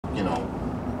you know,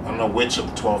 I don't know which of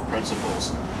the 12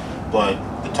 principles, but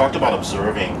it talked about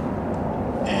observing.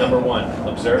 And number one,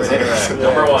 observe and interact.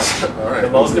 Number one, all right. The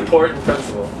most important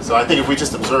principle. So I think if we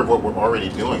just observe what we're already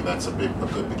doing, that's a good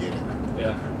beginning.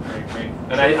 Yeah, great.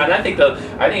 And I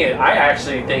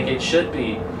actually think it should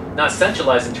be not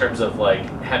centralized in terms of like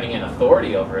having an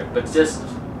authority over it, but just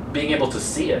being able to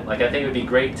see it. Like I think it would be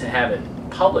great to have it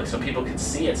public so people could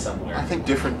see it somewhere. I think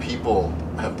different people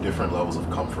have different levels of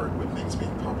comfort with things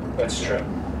being public. That's true.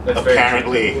 That's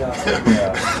apparently. Very true.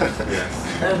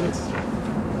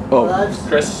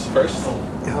 Chris first.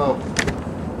 Well,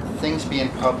 things being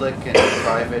public and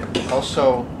private,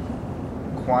 also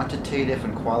quantitative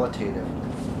and qualitative.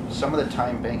 Some of the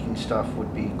time banking stuff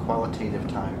would be qualitative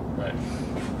time. Right.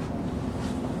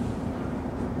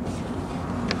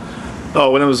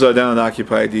 Oh, when I was down in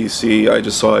Occupy DC, I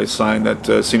just saw a sign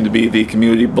that seemed to be the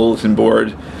community bulletin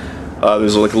board.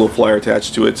 There's like a little flyer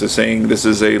attached to it saying this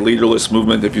is a leaderless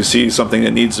movement. If you see something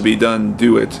that needs to be done,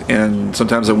 do it. And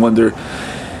sometimes I wonder,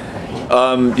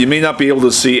 you may not be able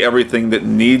to see everything that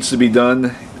needs to be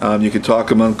done. You could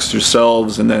talk amongst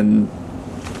yourselves and then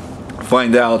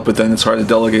find out, but then it's hard to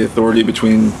delegate authority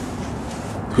between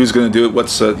who's going to do it,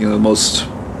 what's the most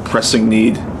pressing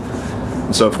need,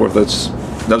 and so forth. That's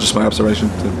just my observation.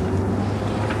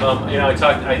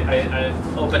 I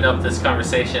opened up this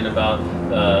conversation about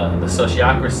the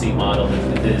sociocracy model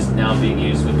that is now being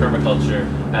used with permaculture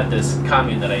at this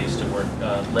commune that I used to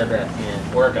live at in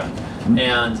Oregon.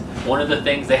 And one of the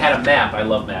things, they had a map. I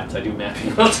love maps. I do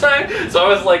mapping all the time. So I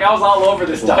was all over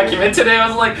this document today. I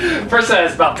was like, first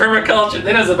it's about permaculture,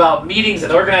 then it was about meetings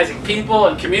and organizing people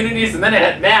and communities, and then it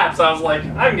had maps. I was like,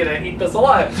 I'm gonna eat this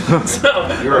alive. So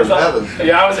you were in heaven.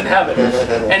 Yeah, I was in heaven.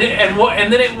 And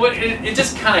then it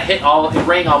just kind of it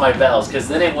rang all my bells, because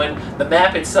then the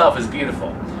map itself is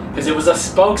beautiful, because it was a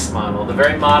spokes model, the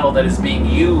very model that is being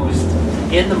used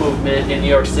in the movement in New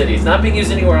York City. It's not being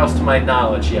used anywhere else to my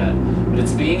knowledge yet, but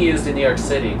it's being used in New York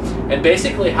City. And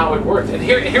basically how it worked. And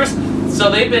so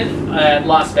they've been at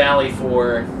Lost Valley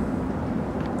for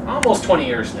almost 20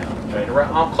 years now, right?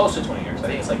 Around close to 20 years. I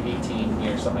think it's like 18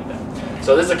 years, something like that.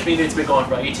 So this is a community that's been going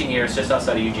for about 18 years just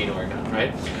outside of Eugene, Oregon,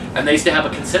 right? And they used to have a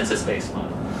consensus-based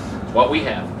model. What we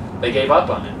have. They gave up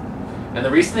on it. And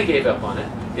the reason they gave up on it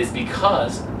is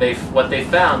because what they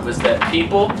found was that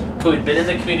people who had been in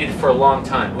the community for a long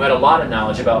time, who had a lot of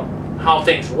knowledge about how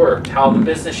things worked, how the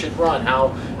business should run,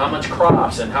 how much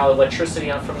crops, and how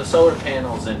electricity out from the solar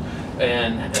panels, and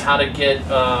how to get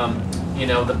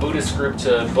the Buddhist group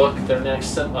to book their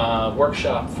next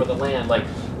workshop for the land. Like,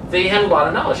 they had a lot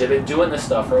of knowledge. They've been doing this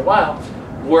stuff for a while.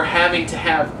 We're having to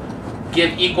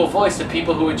give equal voice to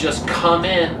people who would just come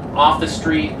in off the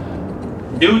street,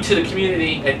 new to the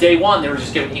community. At day one, they were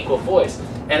just given equal voice.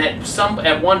 And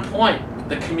at one point,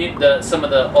 some of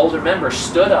the older members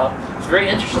stood up. It's very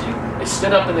interesting. They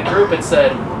stood up in the group and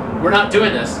said, "We're not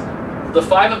doing this. The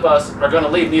 5 of us are going to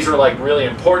leave." These are like really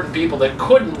important people that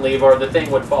couldn't leave, or the thing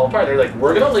would fall apart. They're like,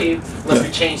 "We're going to leave unless we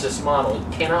change this model.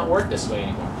 It cannot work this way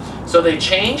anymore." So they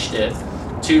changed it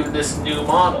to this new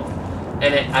model,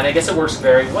 and I guess it works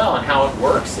very well. And how it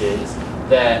works is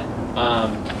that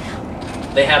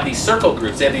they have these circle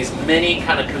groups. They have these many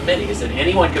kind of committees, and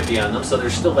anyone could be on them. So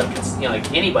there's still like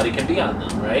anybody can be on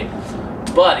them, right?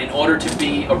 But in order to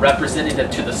be a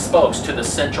representative to the spokes, to the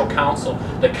central council,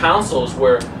 the council is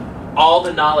where all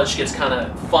the knowledge gets kind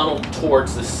of funneled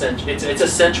towards the center. It's a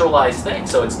centralized thing,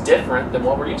 so it's different than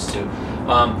what we're used to.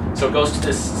 So it goes to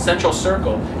this central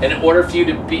circle, and in order for you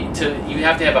you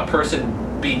have to have a person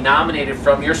be nominated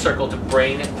from your circle to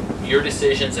bring your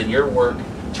decisions and your work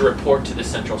to report to the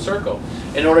central circle.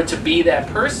 In order to be that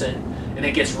person, and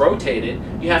it gets rotated,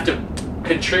 you have to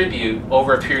contribute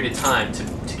over a period of time to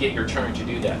get your turn to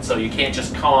do that. So you can't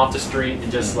just come off the street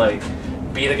and just like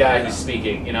be the guy who's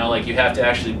speaking, like you have to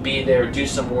actually be there, do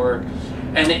some work.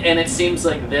 And it seems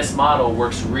like this model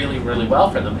works really, really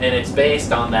well for them, and it's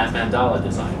based on that mandala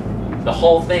design. The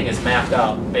whole thing is mapped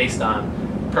out based on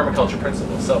permaculture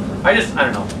principles. So I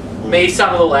don't know, may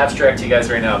sound a little abstract to you guys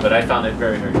right now, but I found it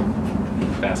very, very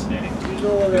fascinating. You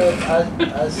know what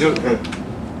I see?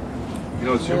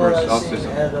 It's humorous. I seen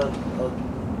at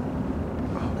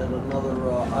another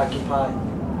Occupy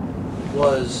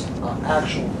was an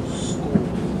actual school.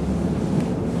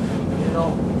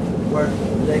 Where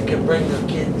they can bring their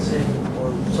kids in,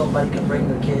 or somebody can bring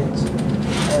their kids,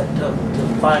 and to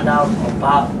find out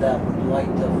about that, would like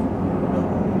to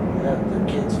have their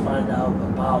kids find out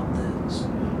about this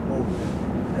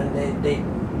movement. And they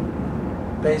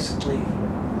basically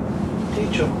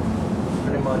teach them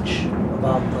pretty much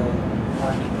about the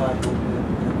Occupy movement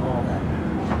and all that.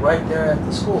 right there at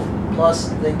the school. Plus,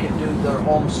 they could do their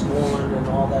homeschooling and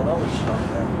all that other stuff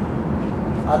there.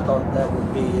 I thought that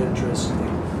would be interesting.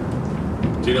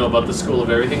 Do you know about the School of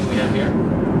Everything we have here?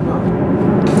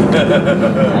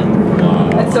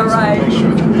 That's all right.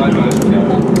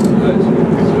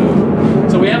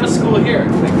 So we have a school here.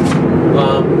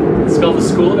 It's called the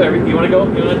School of Everything. You want to go?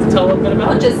 You want to tell a little bit about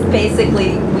Well, it? just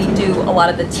basically, we do a lot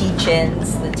of the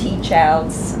teach-ins, the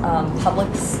teach-outs, public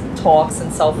talks,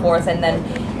 and so forth. And then,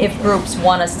 if groups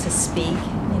want us to speak,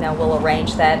 we'll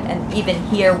arrange that. And even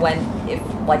here, if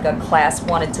like a class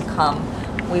wanted to come,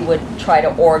 we would try to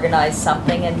organize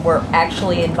something. And we're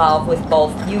actually involved with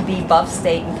both UB, Buff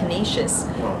State, and Canisius,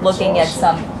 looking at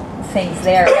some things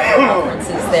there,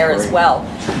 conferences there as well.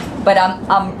 But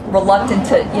I'm reluctant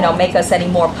to make us any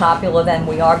more popular than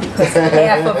we are, because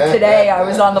half of today I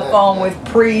was on the phone with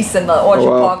priests and the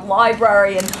Orchard Park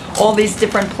Library and all these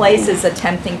different places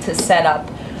attempting to set up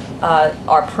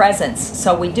our presence.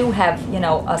 So we do have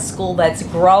a school that's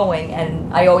growing,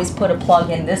 and I always put a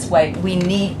plug in this way: we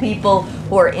need people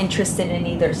who are interested in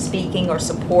either speaking or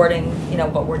supporting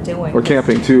what we're doing. We're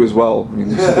camping too as well. I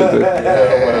mean,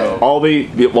 all the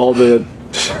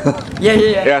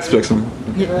aspects of it.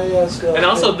 And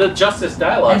also, the Justice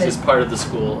Dialogues is part of the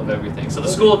School of Everything. So the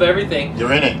School of Everything,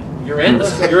 You're in it. you're in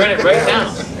it right now.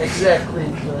 Exactly,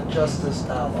 the Justice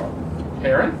Dialogue.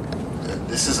 Aaron?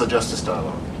 This is a justice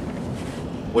dialogue.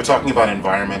 We're talking about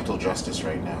environmental justice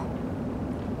right now.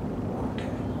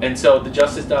 And so the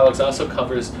Justice Dialogues also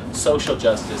covers social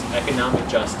justice, economic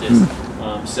justice.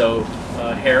 So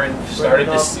Heron started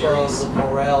this series. The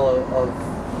morale of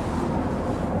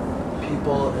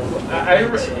people.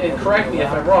 And correct me if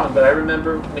I'm wrong, but I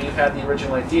remember when you had the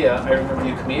original idea, I remember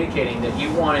you communicating that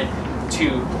you wanted to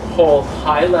hold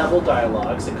high-level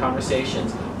dialogues and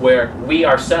conversations where we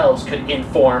ourselves could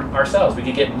inform ourselves. We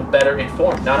could get better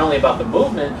informed, not only about the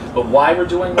movement, but why we're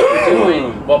doing what we're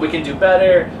doing, what we can do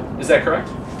better. Is that correct?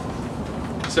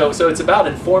 So it's about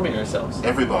informing ourselves.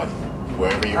 Everybody,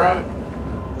 wherever you're at.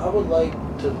 I would like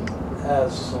to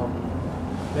ask some,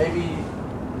 maybe,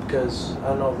 because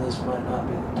I know this might not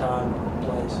be the time or the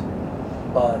place,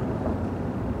 but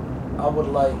I would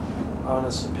like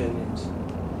honest opinions,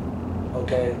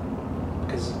 okay?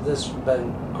 Because this has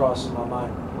been crossing my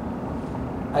mind.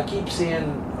 I keep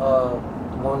seeing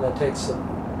one that takes the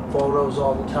photos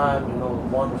all the time, the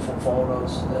wonderful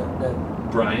photos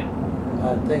that Brian?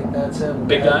 I think that's him.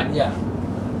 Big guy? Yeah.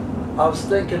 I was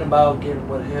thinking about getting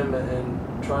with him and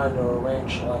trying to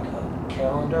arrange like a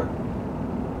calendar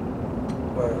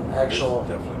where actual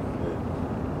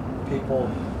people,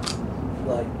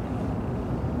 like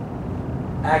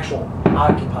actual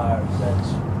occupiers,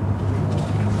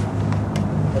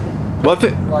 Well, I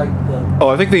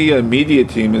like think the media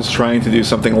team is trying to do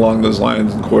something along those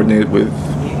lines and coordinate with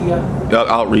media.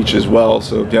 outreach as well.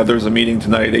 So yeah, there's a meeting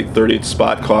tonight at 8:30 at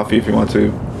Spot Coffee if you want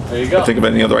to There you go. think of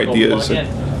any other Go ideas. plug in.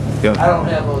 Yeah. I don't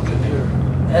have a computer.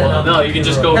 Well, no, you can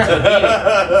just go to the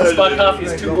meeting. Spot Coffee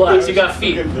is 2 blocks. You got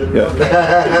feet. Yeah.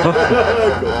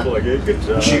 Good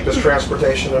job. Cheapest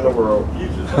transportation in the world.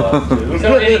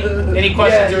 So any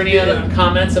questions or any other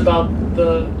comments about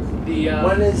the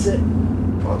When is it?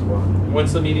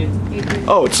 when's the meeting?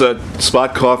 Oh, it's at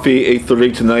Spot Coffee,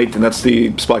 8:30 tonight, and that's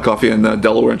the Spot Coffee in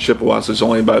Delaware and Chippewa, so it's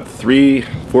only about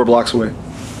 3-4 blocks away.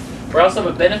 We also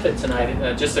have a benefit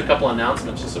tonight. Just a couple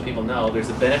announcements, just so people know. There's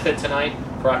a benefit tonight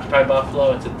for Occupy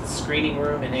Buffalo. It's at the screening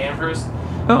room in Amherst.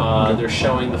 Okay. They're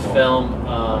showing the film,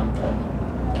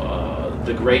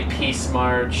 The Great Peace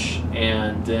March,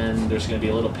 and then there's going to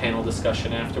be a little panel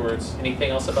discussion afterwards.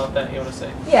 Anything else about that you want to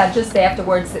say? Yeah, just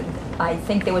afterwards, I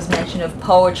think there was mention of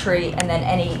poetry, and then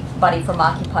anybody from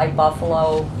Occupy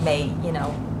Buffalo may,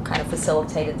 kind of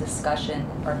facilitate a discussion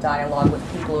or dialogue with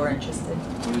people who are interested.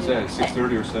 When is that?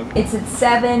 6:30 or 7? It's at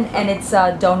 7, and it's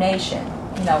a donation,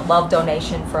 love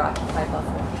donation for Occupy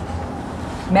Buffalo.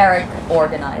 Merrick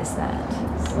organized that.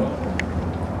 So.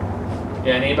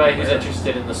 Yeah, and anybody who's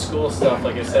interested in the school stuff,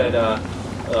 like I said,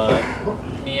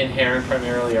 me and Heron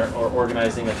primarily are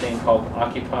organizing a thing called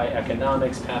Occupy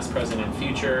Economics, Past, Present, and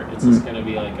Future. It's just going to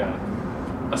be like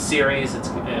a series. It's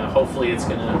hopefully it's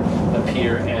going to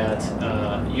appear at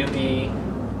UB,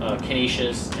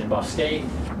 Canisius, and Buff State.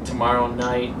 Tomorrow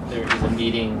night there is a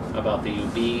meeting about the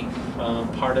UB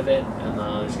part of it, and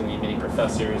there's going to be many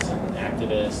professors and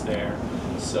activists there.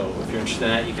 So if you're interested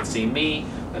in that, you can see me.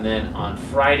 And then on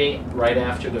Friday, right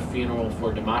after the Funeral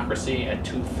for Democracy at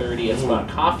 2:30 at Spot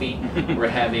Coffee, we're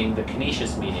having the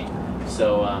Canisius meeting.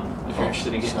 So if you're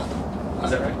interested in getting...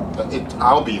 Is that right?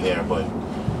 I'll be there, but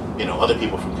other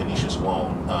people from Canisius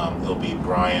won't. It'll be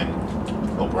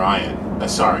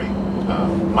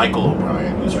Michael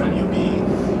O'Brien, who's from UB,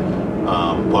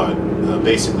 But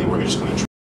basically, we're just going to